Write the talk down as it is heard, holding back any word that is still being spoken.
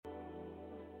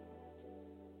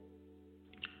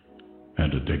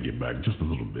And to take it back just a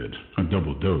little bit, a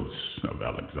double dose of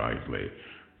Alex Isley.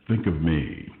 Think of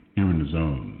me, here in the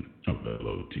zone of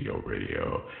LOTL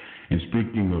Radio. And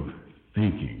speaking of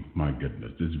thinking, my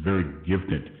goodness, this very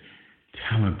gifted,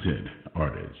 talented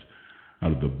artist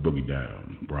out of the Boogie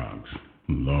Down Bronx,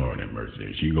 Lord have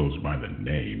mercy. She goes by the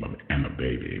name of Anna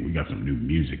Baby. We got some new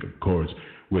music, of course,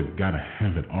 with Gotta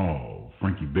Have It All,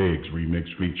 Frankie Biggs remix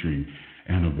featuring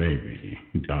Anna Baby,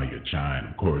 Dahlia Chine,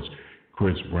 of course,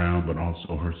 Chris Brown, but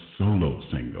also her solo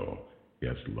single,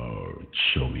 Yes, Lord,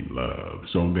 Show Me Love.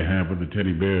 So on behalf of the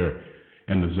Teddy Bear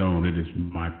and the Zone, it is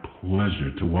my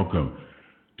pleasure to welcome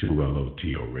to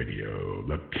LOTL Radio,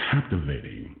 the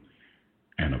captivating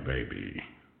Anna Baby.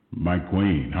 My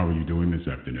queen, how are you doing this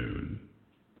afternoon?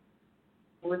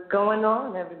 What's going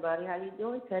on, everybody? How you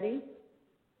doing, Teddy?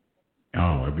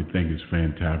 Oh, everything is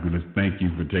fantabulous. Thank you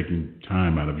for taking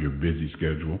time out of your busy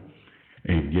schedule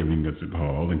and giving us a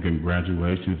call. And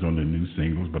congratulations on the new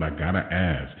singles. But I got to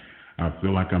ask, I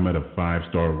feel like I'm at a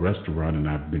 5-star restaurant and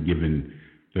I've been given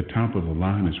the top of the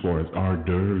line as far as hors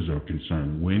d'oeuvres are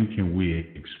concerned. When can we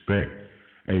expect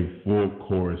a full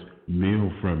course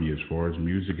meal from you as far as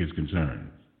music is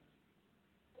concerned?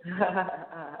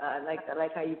 I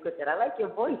like how you put that. I like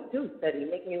your voice too, Teddy. You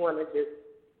make me want to just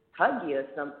hug you or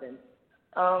something.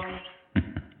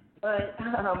 But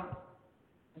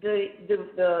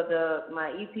my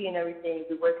EP and everything,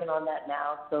 we're working on that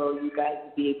now, so you guys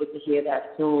will be able to hear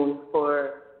that soon.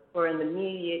 For in the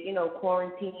immediate,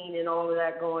 quarantine and all of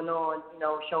that going on,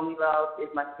 Show Me Love is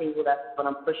my single. That's what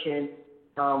I'm pushing.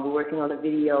 We're working on a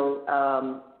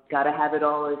video. Gotta Have It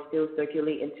All is still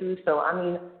circulating too. So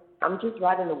I'm just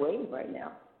riding the wave right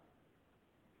now.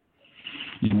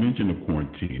 You mentioned the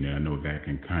quarantine, and I know that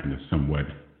can kind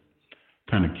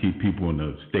of keep people in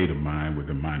a state of mind where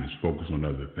their mind is focused on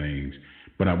other things.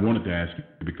 But I wanted to ask you,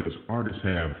 because artists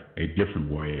have a different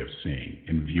way of seeing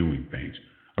and viewing things,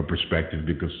 a perspective,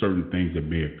 because certain things that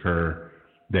may occur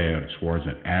that, as far as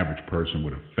an average person,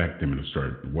 would affect them in a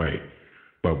certain way.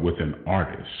 But with an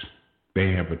artist,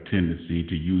 they have a tendency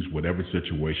to use whatever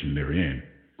situation they're in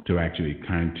to actually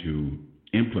kind to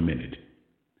implement it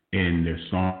in their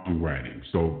songwriting.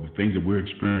 So the things that we're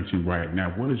experiencing right now,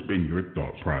 what has been your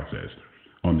thought process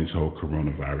on this whole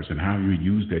coronavirus and how you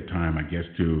use that time, I guess,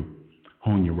 to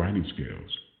hone your writing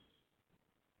skills?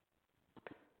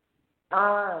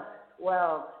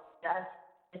 Well,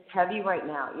 it's heavy right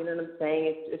now. You know what I'm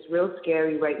saying? It's real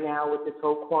scary right now with this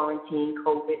whole quarantine,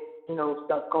 COVID,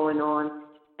 stuff going on.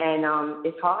 And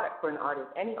it's hard for an artist,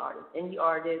 any artist, indie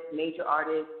artist, major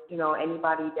artist,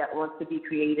 anybody that wants to be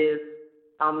creative.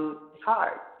 It's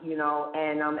hard,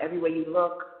 and everywhere you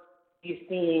look, you're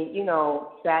seeing,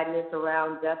 sadness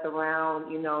around, death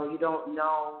around, you don't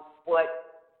know what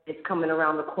is coming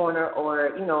around the corner or,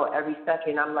 every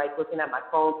second I'm like looking at my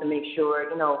phone to make sure,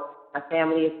 my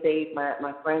family is safe,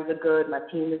 my friends are good, my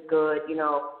team is good,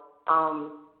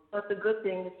 So it's a good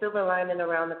thing, the silver lining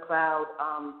around the cloud,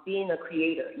 being a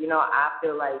creator. I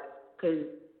feel like, because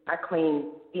I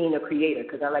claim being a creator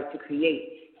because I like to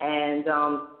create. And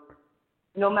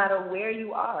no matter where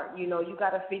you are, you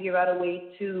got to figure out a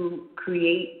way to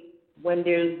create when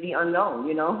there's the unknown,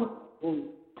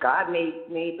 God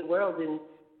made the world in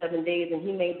 7 days, and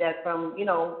he made that from,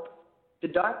 the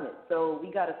darkness. So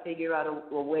we got to figure out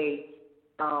a way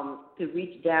to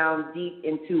reach down deep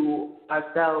into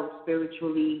ourselves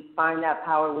spiritually, find that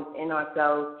power within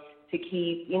ourselves to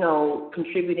keep,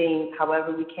 contributing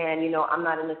however we can. I'm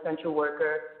not an essential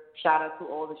worker. Shout out to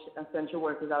all the essential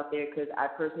workers out there, because I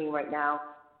personally right now,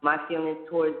 my feelings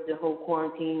towards the whole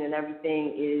quarantine and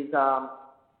everything is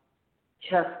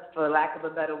just, for lack of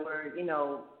a better word,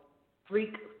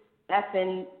 freak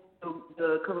effing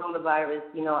the coronavirus.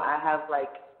 I have like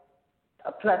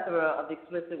a plethora of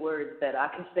explicit words that I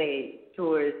can say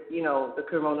towards, the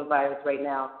coronavirus right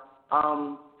now.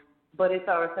 But it's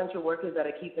our essential workers that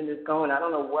are keeping this going. I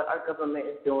don't know what our government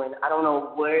is doing. I don't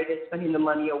know where they're spending the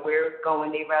money or where it's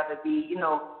going. They'd rather be,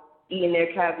 eating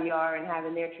their caviar and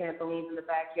having their trampolines in the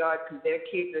backyard because their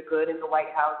kids are good in the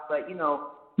White House. But,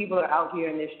 people are out here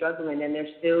and they're struggling and they're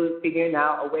still figuring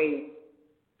out a way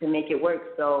to make it work.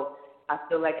 So I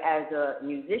feel like as a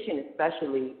musician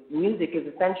especially, music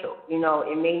is essential.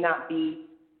 It may not be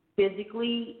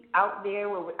physically out there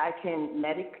where I can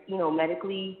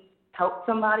medically help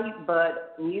somebody,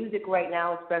 but music right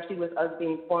now, especially with us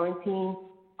being quarantined,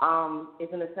 is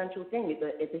an essential thing.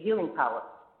 It's a healing power,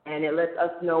 and it lets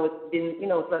us know it's been,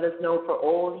 it's let us know for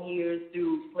all the years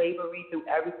through slavery, through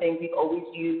everything, we've always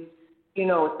used,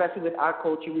 especially with our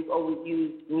culture, we've always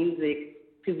used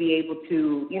music to be able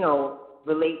to,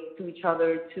 relate to each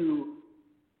other, to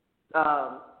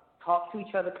talk to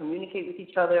each other, communicate with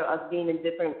each other, us being in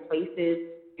different places.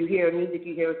 You hear music,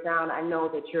 you hear a sound. I know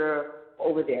that you're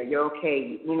over there. You're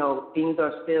okay. Things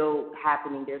are still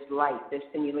happening. There's light. There's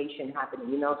stimulation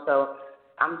happening, So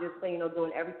I'm just,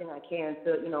 doing everything I can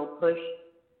to, push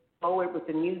forward with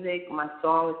the music. My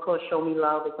song is called Show Me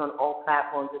Love. It's on all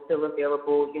platforms. It's still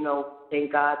available.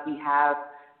 Thank God we have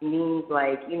means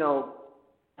like,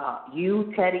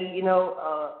 you, Teddy,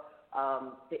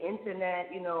 the internet,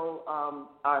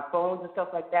 our phones and stuff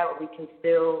like that, where we can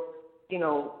still,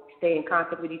 stay in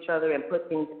contact with each other and put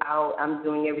things out. I'm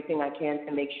doing everything I can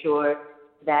to make sure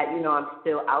that, I'm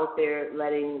still out there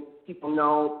letting people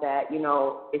know that,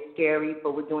 it's scary,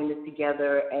 but we're doing this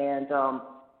together, and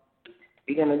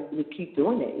we keep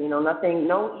doing it. Nothing,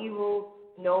 no evil,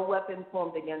 no weapon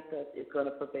formed against us is going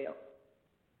to prevail.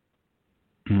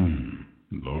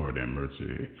 Lord have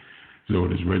mercy. So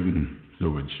it is written,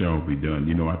 so it shall be done.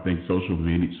 I think social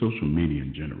media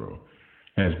in general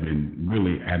has been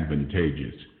really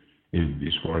advantageous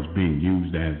as far as being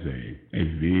used as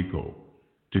a vehicle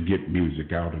to get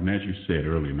music out. And as you said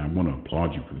earlier, and I want to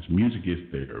applaud you for this, music is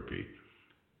therapy.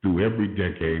 Through every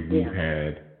decade, we've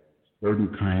had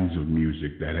certain kinds of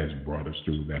music that has brought us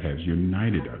through, that has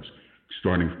united us,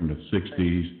 starting from the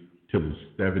 60s to the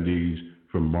 70s,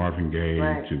 from Marvin Gaye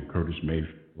to Curtis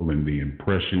Mayfield and the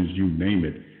Impressions, you name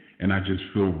it. And I just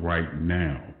feel right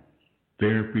now,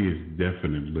 therapy is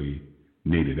definitely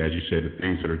needed. As you said, the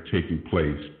things that are taking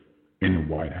place in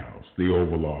the White House, the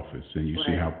Oval Office, and you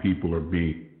see how people are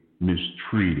being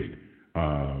mistreated,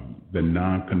 the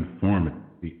nonconformity,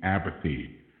 the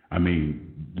apathy. I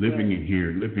mean, living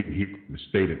here in the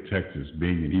state of Texas,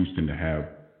 being in Houston, to have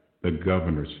the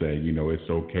governor say, it's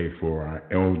okay for our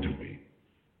elderly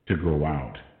to go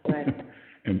out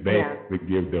and basically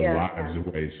give their lives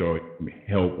away so it can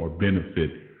help or benefit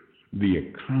the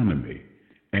economy.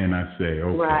 And I say,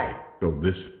 okay, so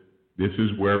this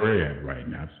is where we're at right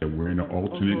now. So we're in an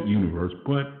alternate universe,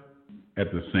 but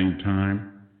at the same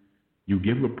time, you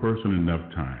give a person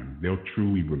enough time, they'll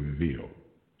truly reveal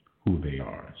who they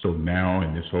are. So now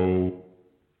in this whole,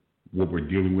 what we're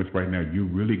dealing with right now, you're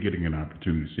really getting an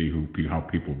opportunity to see how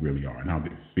people really are and how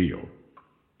they feel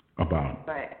about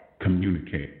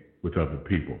communicating with other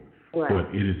people.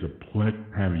 But it is a pleasure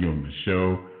to have you on the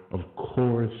show. Of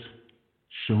course,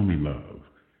 Show Me Love.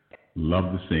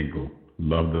 Love the single,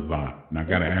 love the vibe. And I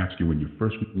got to ask you, when you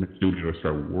first went in the studio to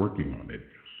start working on it,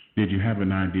 did you have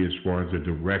an idea as far as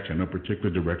a particular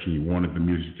direction you wanted the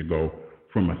music to go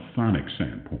from a sonic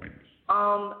standpoint?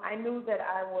 I knew that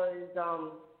I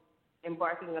was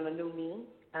embarking on a new means,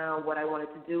 what I wanted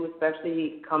to do,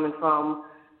 especially coming from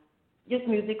just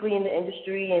musically in the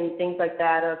industry and things like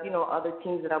that, of, other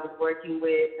teams that I was working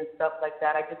with and stuff like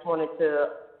that. I just wanted to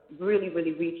really,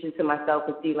 really reach into myself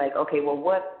and see, like, okay, well,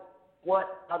 what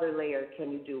other layer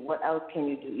can you do? What else can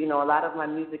you do? A lot of my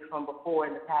music from before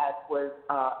in the past was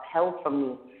held from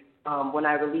me when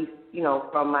I released,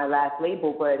 from my last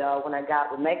label. But when I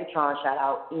got with Megatron, shout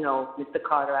out, Mr.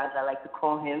 Carter, as I like to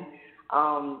call him,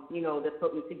 that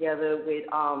put me together with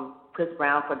Chris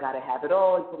Brown for Gotta Have It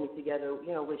All. He put me together,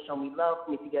 with Show Me Love,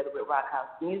 put me together with Rock House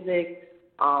Music.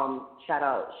 Shout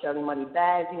out Shelly Money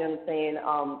Bags, you know what I'm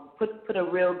saying? Put a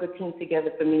real good team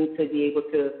together for me to be able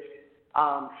to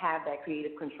have that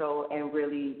creative control and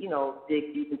really,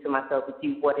 dig deep into myself and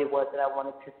see what it was that I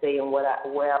wanted to say and where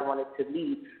I wanted to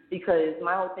lead. Because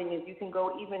my whole thing is, you can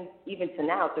go even to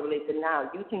now, to relate to now,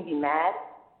 you can be mad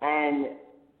and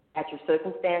at your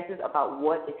circumstances about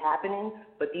what is happening,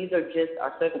 but these are just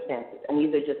our circumstances, and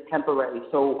these are just temporary.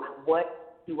 So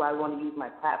what do I want to use my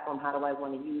platform? How do I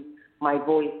want to use my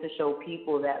voice to show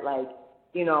people that, like,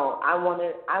 I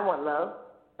want love,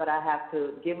 but I have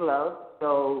to give love.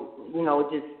 So,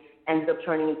 it just ended up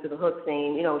turning into the hook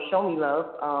saying, show me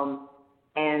love,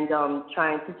 and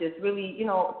trying to just really,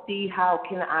 see how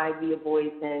can I be a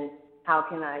voice and how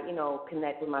can I,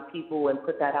 connect with my people and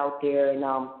put that out there,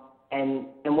 and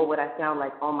what would I sound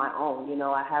like on my own?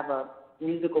 I have a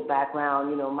musical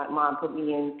background. My mom put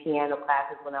me in piano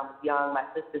classes when I was young. My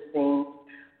sister sings.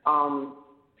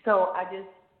 So I just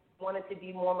wanted to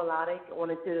be more melodic. I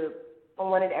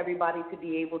wanted everybody to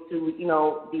be able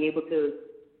to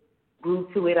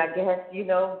groove to it, I guess,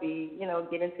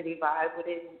 get into the vibe with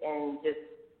it and just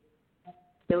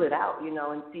fill it out,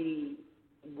 and see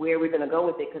where we're going to go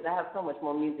with it, because I have so much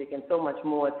more music and so much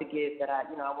more to give that I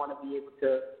want to be able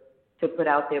to put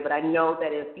out there. But I know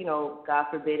that if, God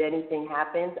forbid anything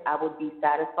happens, I would be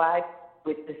satisfied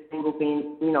with the single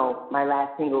being, my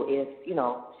last single. If,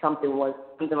 something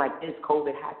like this,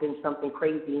 COVID happened, something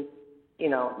crazy,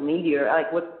 meteor,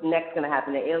 like what's next going to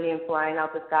happen? An alien flying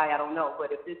out the sky? I don't know.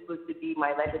 But if this was to be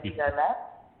my legacy that I left,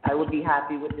 I would be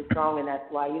happy with the song, and that's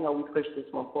why, we pushed this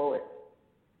one forward.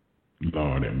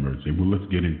 Lord have mercy. Well, let's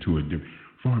get into it.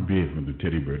 Far be it from the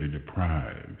teddy bear to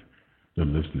deprive the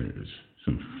listeners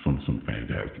from some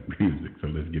fantastic music. So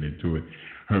let's get into it.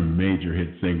 Her major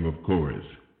hit single, of course,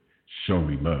 Show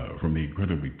Me Love, from the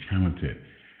incredibly talented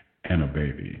Anna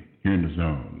Baby, here in the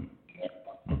zone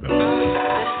of the production.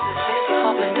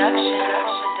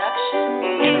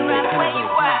 Hey, rap, where you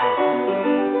at?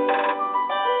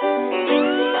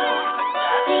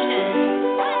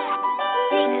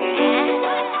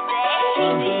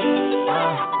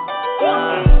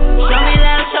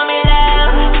 Show me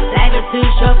love, life is too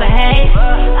short for hate.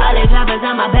 All these rappers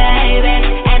on my baby,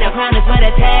 and the crown is for the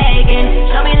taking.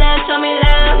 Show me love,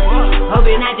 hope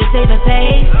you're not just saving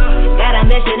face. Got a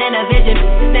mission and a vision,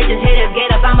 snitches haters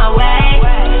get up on my way.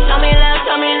 Show me love,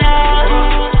 show me love.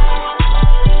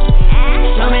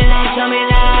 Show me love, show me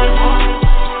love.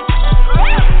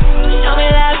 Show me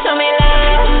love, show me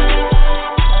love.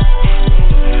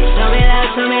 Show me love,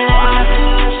 show me love.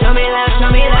 Show me love, show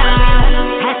me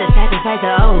love. Had to sacrifice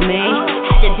the old me,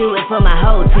 had to do it for my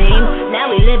whole team. Now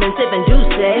we living, sipping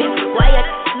juicy. Why you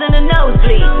in the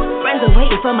nosebleed? Friends are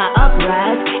waiting for my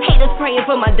uprise, haters praying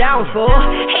for my downfall.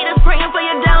 Haters praying for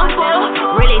your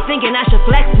downfall, really thinking I should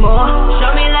flex more.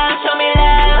 Show me love, show me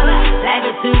love.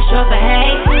 Life is too short for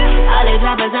hate. All these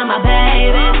rappers on my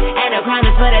baby, and the crown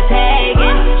is for the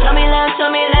taking. Show me love,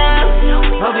 show me love.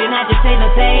 Hope you're not just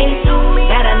saving face.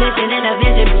 Got a mission and a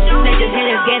vision, snitches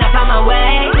haters get up on my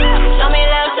way. Show me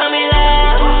love, show me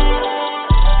love.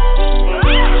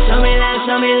 Show me love,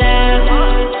 show me love.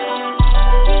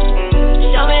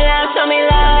 Show me love, show me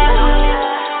love.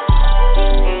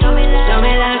 Show me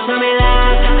love, show me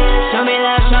love. Show me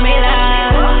love, show me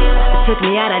love. It took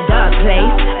me out of dark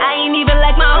place. I ain't even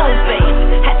like my own face.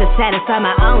 Had to satisfy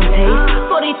my own taste.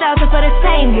 40,000 for the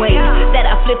same way that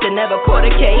I flipped and never caught a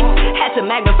case. Had to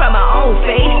magnify my own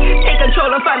face. Take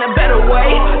control and find a better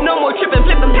way. No more tripping,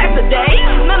 flipping past the day.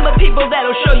 Remember people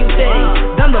that'll show you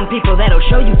things. Dumb them people that'll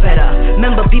show you better.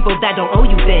 Remember people that don't owe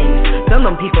you things. Dumb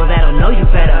them people that'll know you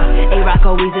better. A-Rock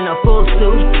always in a full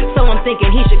suit, so I'm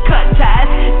thinking he should cut ties.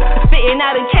 Spitting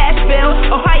out in cash bills.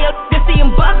 Ohio to see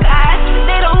him buck eyes.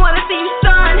 They don't wanna see you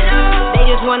stun. They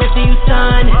just wanna see you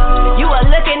stun. You are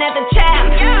looking at the champ.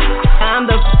 I'm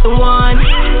the one.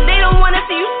 They don't wanna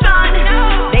see you stun.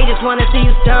 They just wanna see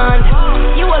you stun.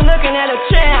 You are looking at a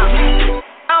champ.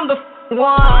 I'm the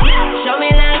one. Show me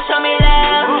love, show me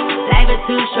love. Life is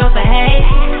too short for hate.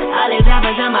 All these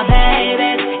rappers on my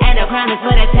baby, and the crown is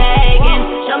for the taking.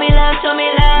 Show me love, show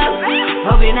me love.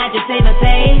 Hope you're not just saving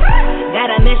face. Got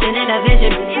a mission and a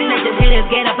vision, snitches haters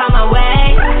get up on my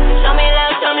way. Show me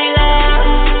love, show me love.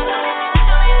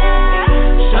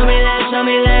 Show me love, show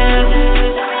me love.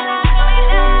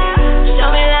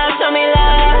 Show me love, show me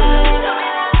love.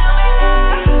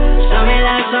 Show me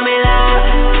love, show me love.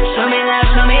 Show me love,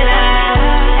 show me love.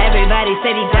 Everybody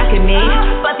said he ducking me,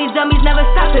 but these dummies never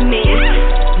stopping me.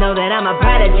 Know that I'm a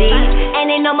prodigy, and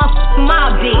they know my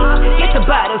mob deep. Get the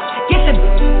bottles, get the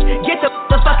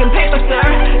fucking paper, sir.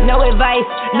 No advice,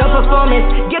 no performance,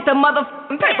 get the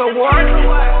motherfucking paperwork.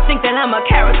 Think that I'm a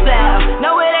carousel,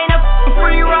 no it ain't a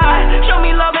free ride. Show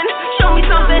me loving, show me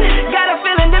something. Got a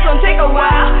feeling this gon' take a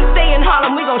while. Stay in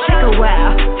Harlem, we gon' shake a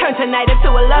while. Turn tonight into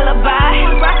a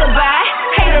lullaby, rock-a-bye,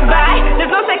 hater bye.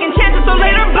 There's no second chances, so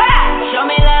later bye. Show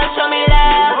me love, show me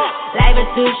love. Life is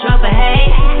too short for hate.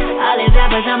 All these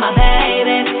rappers on my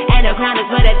baby, and the crown is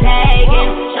for the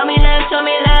taking. Show me love, show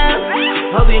me love.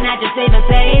 Hope you're not just saving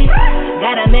face.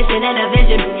 Got a mission and a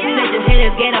vision, snitches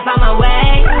haters get up on my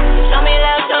way. Show me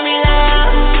love, show me love.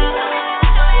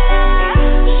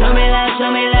 Show me love,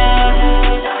 show me love.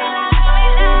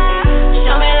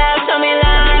 Show me love, show me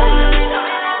love.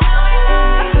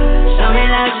 Show me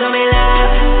love, show me love.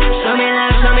 Show me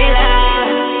love, show me love.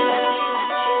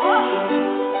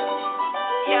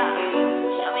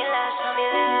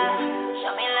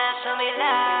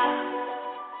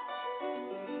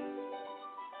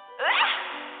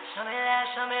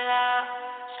 Show me love,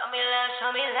 show me love,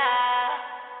 show me love.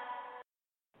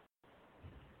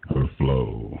 Her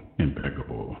flow,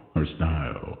 impeccable. Her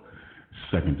style,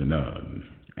 second to none.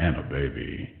 Anna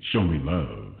Baby, Show Me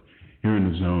Love, here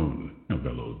in the zone of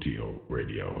LOTL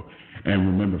Radio. And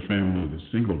remember, family, the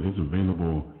single is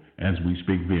available as we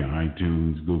speak via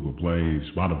iTunes, Google Play,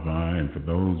 Spotify, and for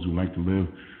those who like to live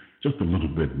just a little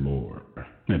bit more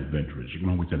adventurous, you can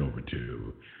always head over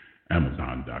to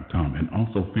Amazon.com. And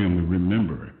also, family,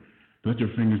 remember, let your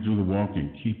fingers do the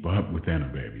walking. Keep up with Anna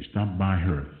Baby. Stop by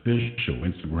her official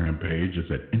Instagram page. It's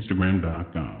at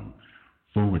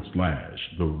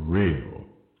Instagram.com/The Real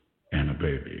Anna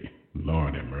Baby.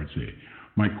 Lord have mercy.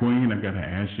 My queen, I got to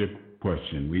ask you a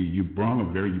question. You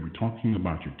were talking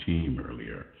about your team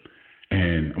earlier,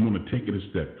 and I'm going to take it a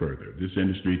step further. This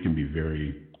industry can be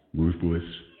very ruthless,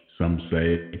 some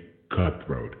say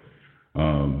cutthroat.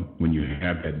 When you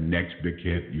have that next big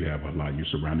hit, you're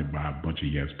surrounded by a bunch of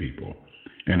yes people.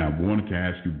 And I wanted to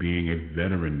ask you, being a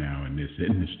veteran now in this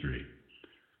industry,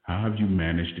 how have you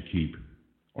managed to keep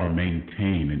or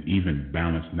maintain an even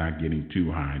balance, not getting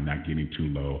too high, not getting too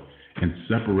low, and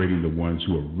separating the ones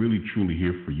who are really truly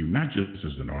here for you, not just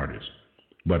as an artist,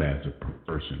 but as a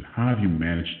person? How have you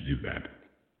managed to do that?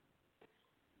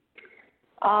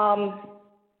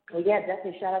 Well, yeah,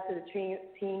 definitely shout out to the team,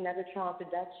 Negatron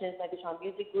Productions, Negatron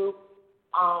Music Group.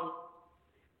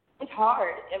 It's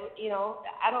hard,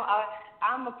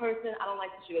 I'm a person, I don't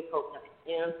like to sugarcoat nothing,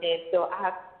 you know what I'm saying? So I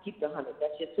have to keep the 100.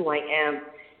 That's just who I am.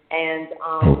 And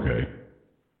okay.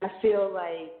 I feel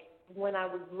like when I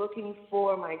was looking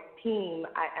for my team,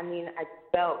 I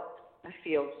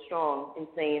feel strong in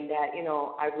saying that,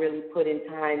 I really put in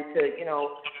time to,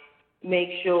 make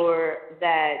sure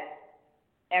that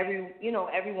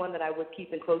everyone that I was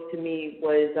keeping close to me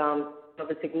was of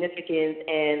a significance,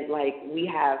 and like we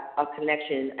have a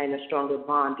connection and a stronger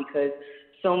bond, because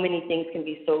so many things can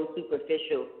be so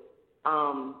superficial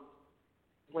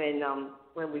when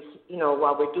we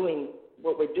while we're doing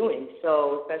what we're doing.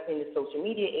 So especially in the social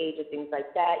media age and things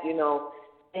like that,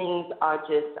 things are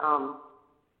just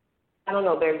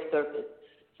very surface.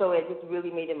 So it just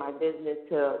really made it my business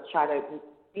to try to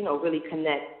really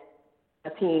connect a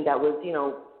team that was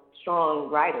strong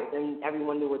writers, and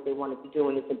everyone knew what they wanted to do,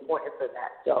 and it's important for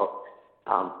that. So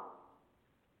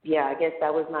I guess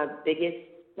that was my biggest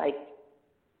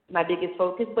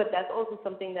focus, but that's also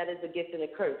something that is a gift and a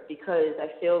curse, because I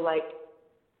feel like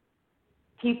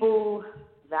people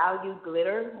value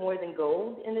glitter more than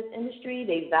gold in this industry.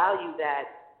 They value that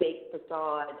fake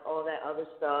facade, all that other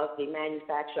stuff. They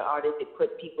manufacture artists. They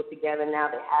put people together now.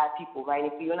 They have people writing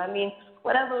for you. And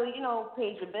whatever,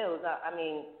 pays your bills.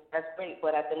 That's great.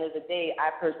 But at the end of the day,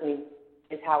 I personally,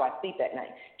 is how I sleep at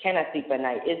night. Can I sleep at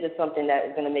night? Is it something that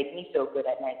is going to make me feel good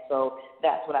at night? So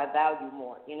that's what I value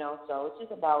more, So it's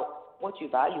just about what you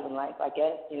value in life, I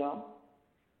guess,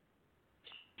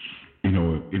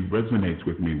 It resonates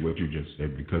with me what you just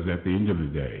said, because at the end of the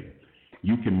day,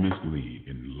 you can mislead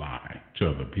and lie to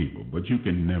other people, but you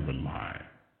can never lie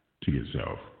to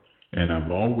yourself. And I've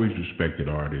always respected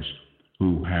artists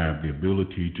who have the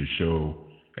ability to show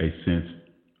a sense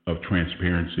of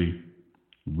transparency,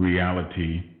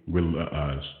 reality,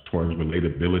 towards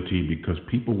relatability, because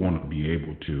people want to be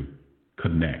able to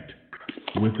connect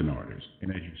with an artist.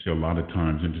 And as you say, a lot of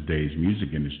times in today's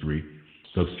music industry,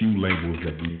 the few labels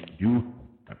that we do,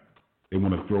 they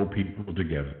want to throw people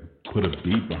together, put a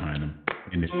beat behind them,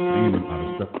 and it's saying a lot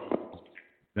of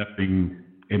stuff.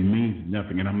 It means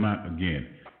nothing. And I'm not, again,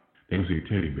 they say,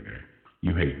 Teddy Bear,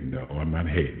 you hate. No, I'm not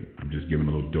hating. I'm just giving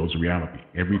a little dose of reality.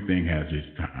 Everything has its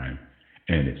time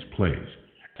and its place,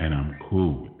 and I'm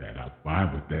cool with that. I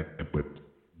vibe with that, but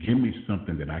give me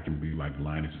something that I can be like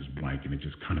Linus's blanket and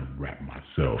just kind of wrap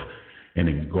myself and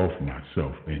engulf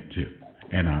myself into.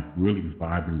 And I'm really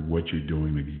vibing what you're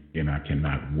doing, and I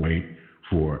cannot wait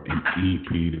for an EP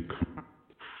to come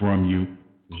from you.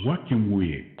 What can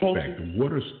we expect?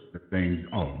 What are the things?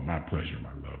 Oh, my pleasure,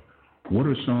 my love. What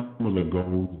are some of the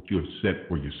goals that you have set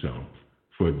for yourself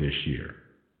for this year?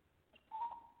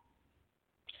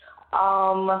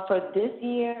 For this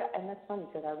year, and that's funny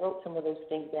because I wrote some of those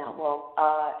things down. Well,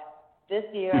 this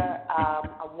year,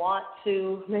 I want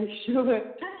to make sure.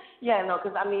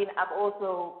 Because I've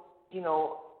also,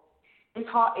 it's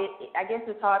hard. I guess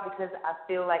it's hard because I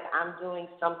feel like I'm doing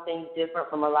something different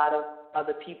from a lot of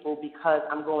other people because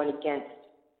I'm going against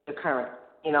the current.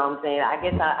 You know what I'm saying? I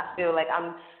guess I feel like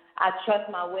I trust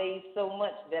my ways so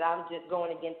much that I'm just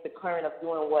going against the current of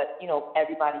doing what,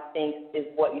 everybody thinks is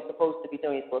what you're supposed to be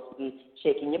doing. You're supposed to be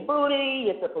shaking your booty.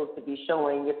 You're supposed to be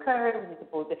showing your curves. You're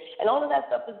supposed to, and all of that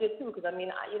stuff is good too. Because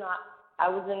I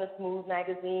was in a Smooth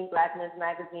magazine, Blackness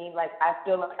magazine. Like, I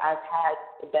feel like I've had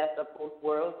the best of both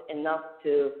worlds enough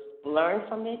to learn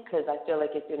from it. Because I feel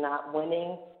like if you're not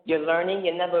winning, you're learning.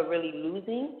 You're never really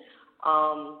losing.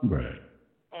 Right.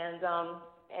 And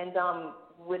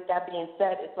with that being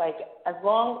said, it's like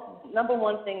number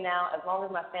one thing now, as long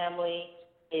as my family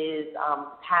is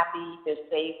happy, they're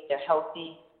safe, they're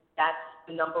healthy, that's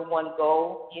the number one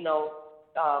goal,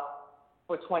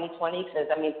 for 2020, because,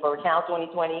 for now,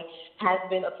 2020 has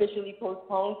been officially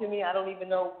postponed to me. I don't even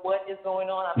know what is going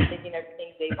on. I'm taking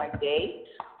everything day by day.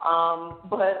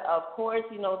 But, of course,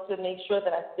 to make sure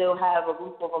that I still have a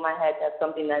roof over my head, that's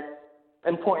something that's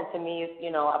important to me is,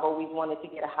 I've always wanted to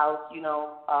get a house,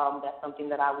 that's something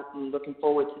that I was looking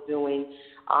forward to doing.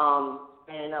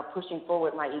 And pushing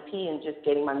forward my EP and just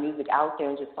getting my music out there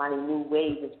and just finding new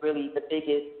ways is really the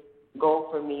biggest goal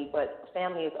for me. But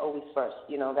family is always first.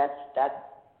 That's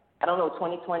I don't know,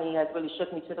 2020 has really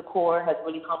shook me to the core, has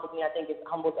really humbled me. I think it's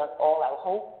humbled us all. I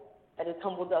hope that it's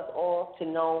humbled us all to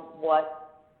know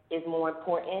what is more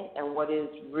important and what is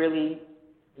really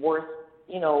worth,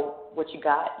 what you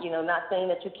got. Not saying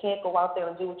that you can't go out there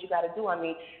and do what you got to do. I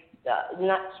mean,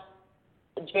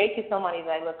 Drake is somebody that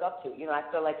I look up to. I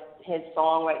feel like his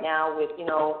song right now with,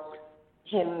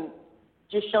 him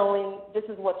just showing this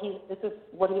is what he has.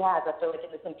 I feel like in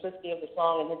the simplicity of the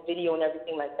song and his video and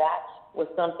everything like that was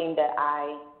something that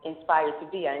I inspired to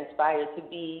be. I inspired to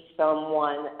be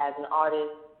someone as an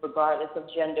artist, regardless of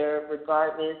gender,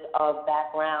 regardless of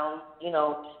background,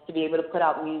 to be able to put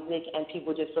out music and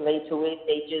people just relate to it.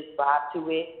 They just vibe to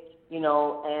it,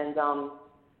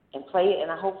 and play it.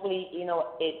 And hopefully,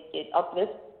 it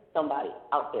uplifts somebody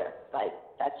out there. Like,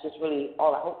 that's just really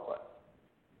all I hope for.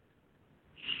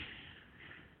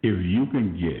 If you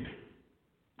can get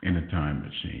in a time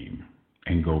machine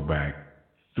and go back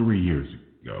 3 years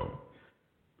ago,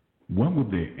 what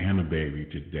would the Anna Baby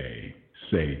today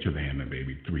say to the Anna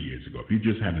Baby 3 years ago? If you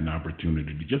just had an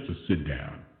opportunity to sit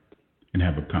down and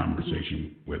have a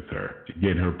conversation with her to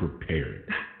get her prepared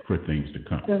for things to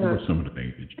come, what are some of the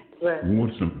things what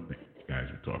are some of the things you guys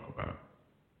would talk about?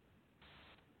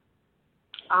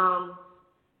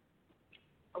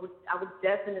 I would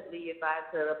definitely advise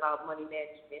her about money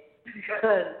management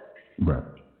because,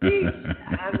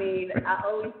 I mean, I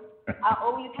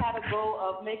always had a goal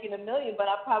of making $1 million, but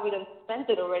I probably done spent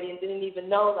it already and didn't even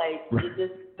know. Like,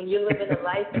 when you're living a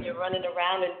life and you're running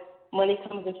around and money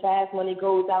comes in fast, money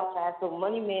goes out fast. So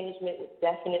money management would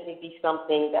definitely be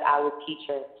something that I would teach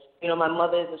her. My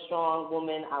mother is a strong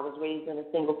woman. I was raised in a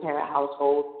single-parent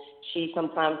household. She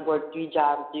sometimes worked 3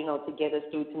 jobs, to get us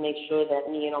through to make sure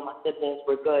that me and all my siblings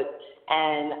were good.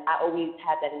 And I always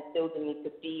had that instilled in me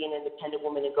to be an independent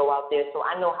woman and go out there. So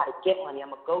I know how to get money.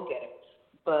 I'm a go-getter.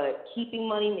 But keeping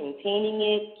money, maintaining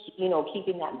it,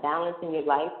 keeping that balance in your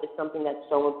life is something that's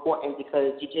so important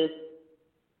because you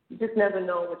just never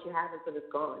know what you have until it's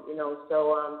gone, So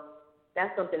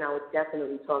that's something I would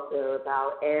definitely talk to her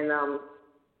about.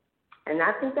 And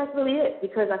I think that's really it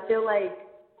because I feel like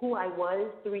who I was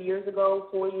 3 years ago,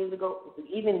 4 years ago,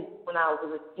 even when I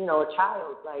was, a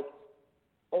child, like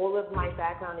all of my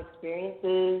background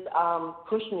experiences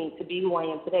pushed me to be who I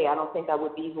am today. I don't think I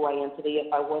would be who I am today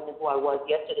if I wasn't who I was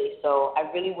yesterday. So I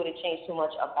really wouldn't change too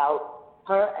much about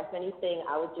her. If anything,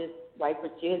 I would just wipe her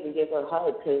tears and give her a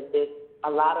hug because there's a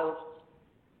lot of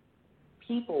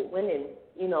people, women,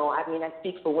 I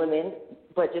speak for women,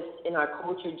 but just in our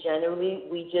culture generally,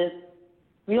 we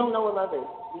don't know others.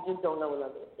 We just don't know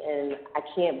others. And I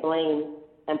can't blame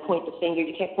and point the finger.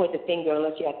 You can't point the finger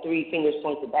unless you have 3 fingers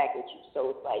pointed back at you. So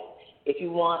it's like, if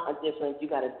you want a difference, you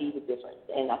got to be the difference.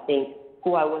 And I think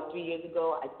who I was 3 years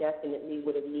ago, I definitely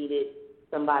would have needed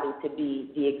somebody to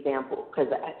be the example.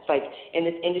 Because it's like, in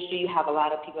this industry, you have a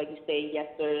lot of people, like you say, yes,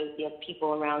 sir, you have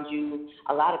people around you,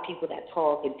 a lot of people that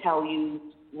talk and tell you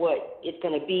what it's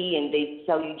going to be, and they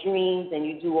sell you dreams, and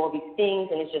you do all these things,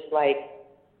 and it's just like,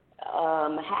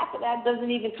 half of that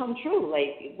doesn't even come true.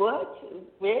 Like, what?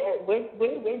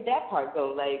 Where'd that part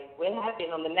go? Like, what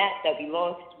happened on the map that we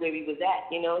lost where we was at,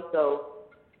 So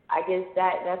I guess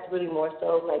that's really more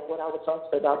so like what I would talk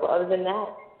to her about. But other than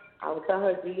that, I would tell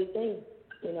her, do your thing,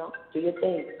 do your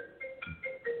thing.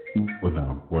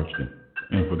 Without question.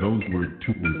 And for those who are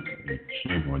too weak,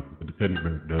 shame on you, but the Teddy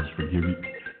Bear does forgive you.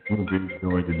 We'll be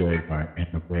enjoyed today by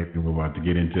Anna Baby. We're about to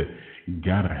get into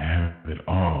Gotta Have It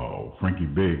All, Frankie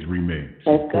Biggs remix.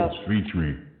 Let's go.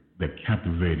 Featuring the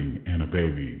captivating Anna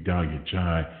Baby, Dahlia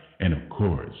Chai, and of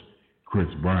course, Chris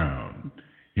Brown,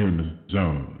 here in the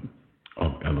zone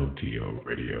of LOTL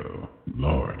Radio.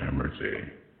 Lord have mercy.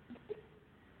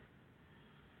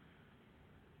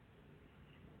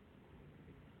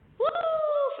 Woo,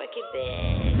 Frankie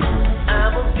Biggs.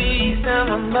 I'm a beast,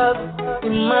 I'm a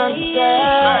motherfucking monster.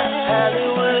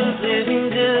 Hollywood living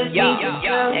good,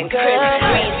 and Chris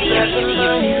Crazy. Love the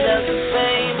money, love the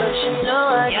fame, but you know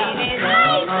I need it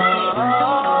all.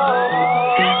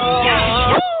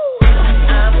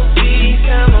 I'm a beast,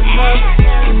 I'm a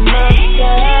motherfucking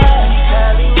monster.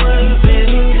 Hollywood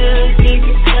living good, keep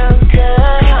it conquer.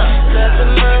 Love the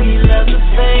money, love the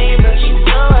fame, but you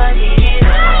know I need it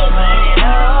all.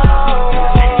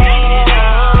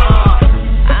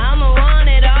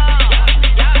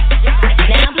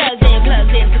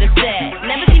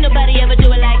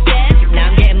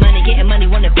 Money,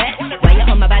 wanna bet? Why you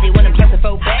on my body when I'm plus a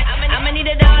 4 back? I'm an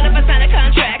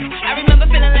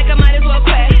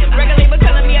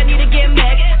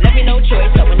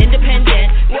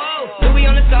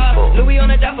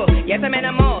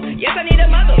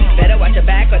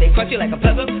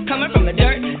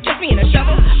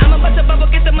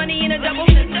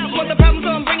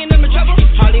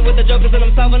the jokers and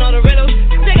I'm solving all the riddles.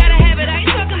 They gotta have it, I ain't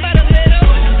talking about a little.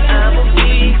 I'm a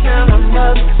beast, I'm a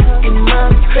motherfucking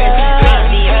monster.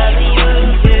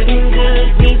 Hollywood, living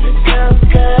good, need to come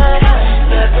good.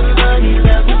 Got the money,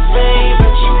 love the fame,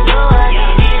 but you know I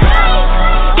need it all.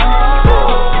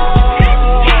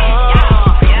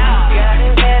 Gotta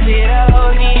have it all,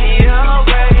 need it all,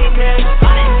 right now.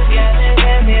 Gotta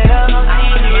have it all,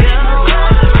 need it all.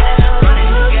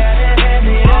 Gotta have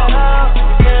it all,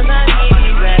 'cause I need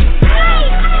it right now.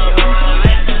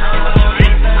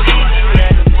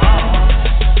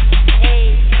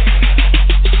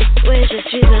 Oui, je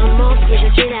suis un monstre, oui, je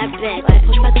suis la bête. Ouais,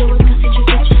 faut que je pas te montrer si tu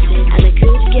veux, tu sais. I'm a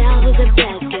good girl who's a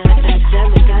bad girl. Pas seule,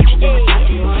 mais toi, tu n'iras pas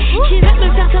plus loin. Tu veux me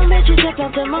faire tomber, tu te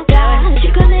plantes mon gars. Tu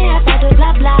connais, y'a pas de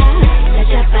blabla. La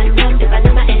Japanum, de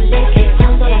Panama, LA.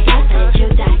 Sound dans la face, and you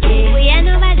die. We ain't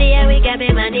nobody, yeah, we got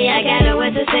me money. I got a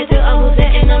word to say to all who's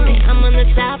hating on me. I'm on the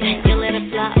top, you let it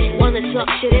flop. Wanna talk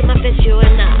shit in my face, you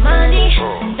and not. Money,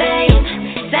 fame,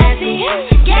 sassy,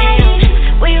 game.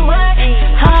 We work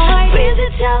hard, we to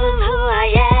tell them who I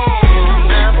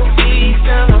am. I'm a beast,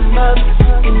 I'm a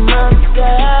motherfucking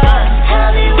monster.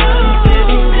 Hollywood,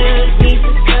 living good, need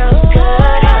to come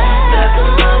good. Got the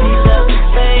money, love the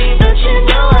fame, but you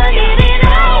know I need it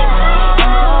all.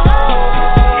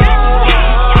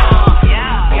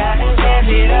 Gotta have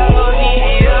it all, need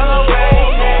it all,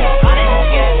 right now. Gotta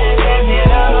have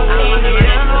it all, need it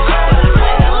all.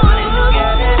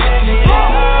 Gotta have it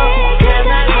all, 'cause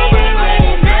I need it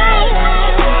right now.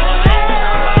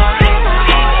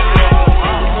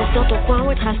 Reste dans ton coin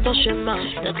ou trace ton chemin.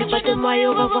 T'inquiète pas de moi et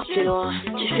on va voir plus loin.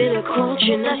 Tu fais le con,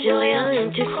 tu n'assures rien. Une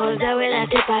petite rose, ah ouais là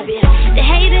t'es pas bien. The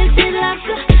haters in love,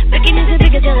 breaking is the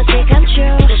biggest deal, c'est comme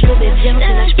true. Je me mets bien,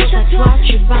 c'est là que je pense à toi.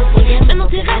 Tu parles pour rien, maintenant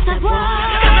tu restes à voir.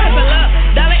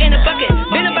 Dollar in a bucket.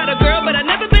 Been about a girl, but I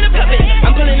never been a puppet.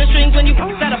 I'm pulling the strings when you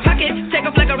out of pocket. Take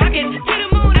off like a rocket. To the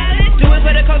moon, Alice. Do it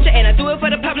for the culture and I do it for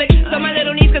the public. So my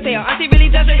little niece could say, oh, auntie really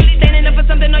does it. Standing up for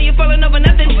something, or you falling over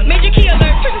nothing. Major key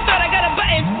alert. First thought I got a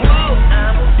button. Whoa.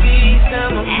 I'm a beast,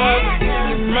 I'm a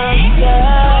motherfucking monster.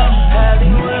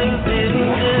 Hollywood,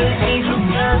 living good, need to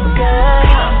come good.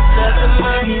 Love the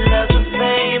money, love the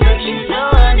fame, but you know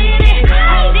I need it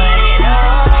all.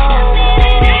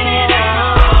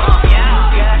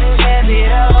 Gotta have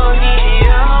it all, need it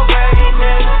all, right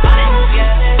now.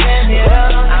 Gotta have it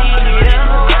all, need it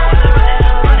all.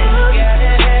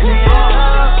 Gotta have it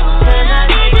all, 'cause I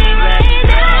need it right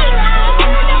now.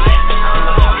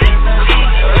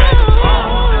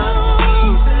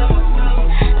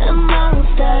 A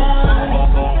monster.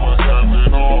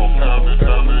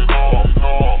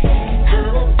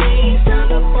 I'm a beast,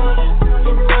 I'm a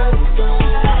motherfucking monster.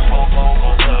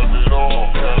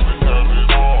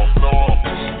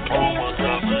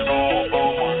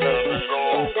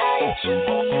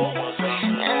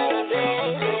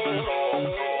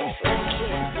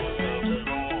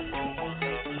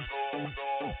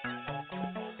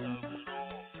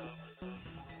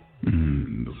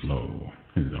 The flow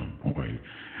is on point.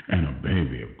 And a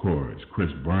baby, of course.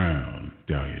 Chris Brown,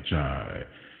 Dahlia Chai.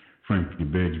 Frankie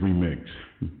Beggs remix.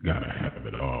 Gotta have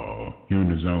it all. Here in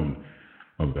the zone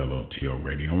of LOTL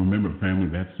Radio. Remember, family,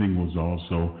 that single is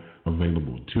also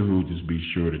available too. Just be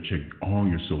sure to check all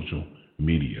your social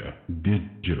media,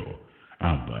 digital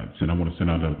outlets. And I want to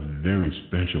send out a very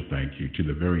special thank you to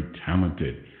the very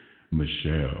talented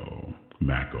Michelle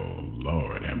Macko.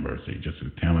 Lord have mercy. Just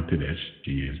as talented as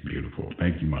she is beautiful.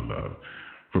 Thank you, my love,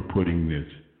 for putting this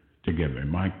together.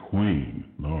 And my queen,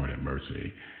 Lord have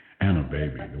mercy. Anna,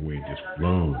 baby, the way it just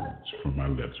flows from my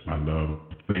lips. My love,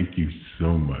 thank you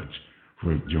so much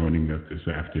for joining us this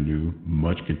afternoon.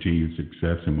 Much continued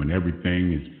success. And when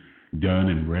everything is done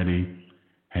and ready,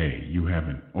 hey, you have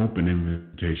an open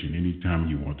invitation anytime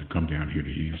you want to come down here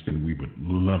to Houston. We would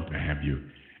love to have you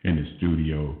in the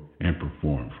studio and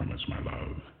perform from us, my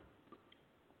love.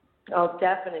 Oh,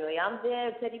 definitely. I'm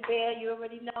there, Teddy Bear. You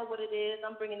already know what it is.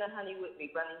 I'm bringing the honey with me,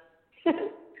 Bunny.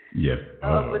 Yes.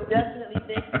 But definitely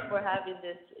thank you for having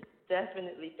this.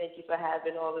 Definitely thank you for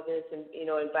having all of this and,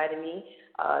 inviting me.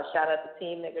 Shout out to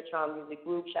Team Megatron Music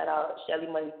Group. Shout out Shelly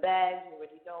Money Bags. You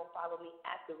already know. Follow me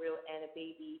at The Real Anna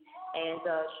Baby. And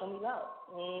show me love.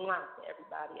 Mwah, to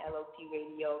everybody. LOT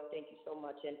Radio. Thank you so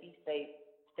much. And be safe.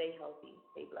 Stay healthy.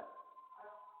 Stay blessed.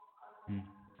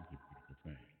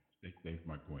 Stay safe,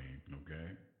 my queen.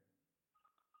 Okay?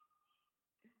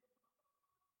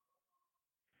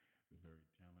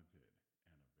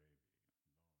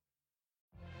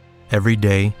 Every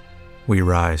day, we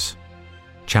rise,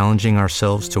 challenging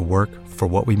ourselves to work for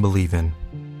what we believe in.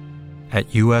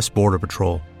 At U.S. Border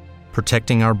Patrol,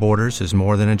 protecting our borders is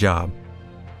more than a job.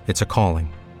 It's a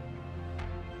calling.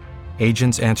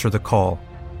 Agents answer the call,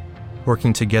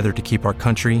 working together to keep our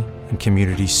country and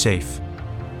communities safe.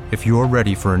 If you're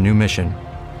ready for a new mission,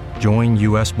 join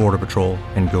U.S. Border Patrol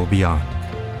and go beyond.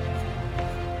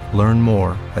 Learn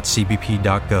more at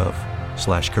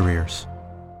cbp.gov/careers.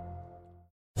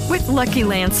 With Lucky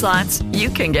Land Slots, you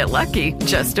can get lucky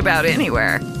just about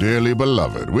anywhere. Dearly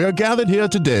beloved, we are gathered here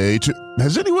today to...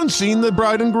 Has anyone seen the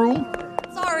bride and groom?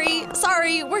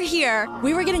 Sorry, we're here.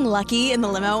 We were getting lucky in the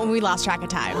limo and we lost track of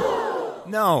time.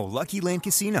 No, Lucky Land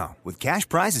Casino, with cash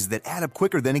prizes that add up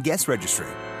quicker than a guest registry.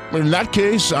 In that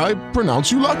case, I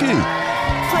pronounce you lucky.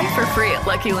 Play for free at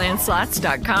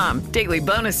LuckyLandSlots.com. Daily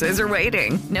bonuses are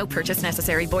waiting. No purchase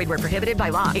necessary. Void where prohibited by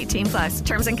law. 18+.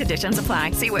 Terms and conditions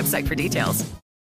apply. See website for details.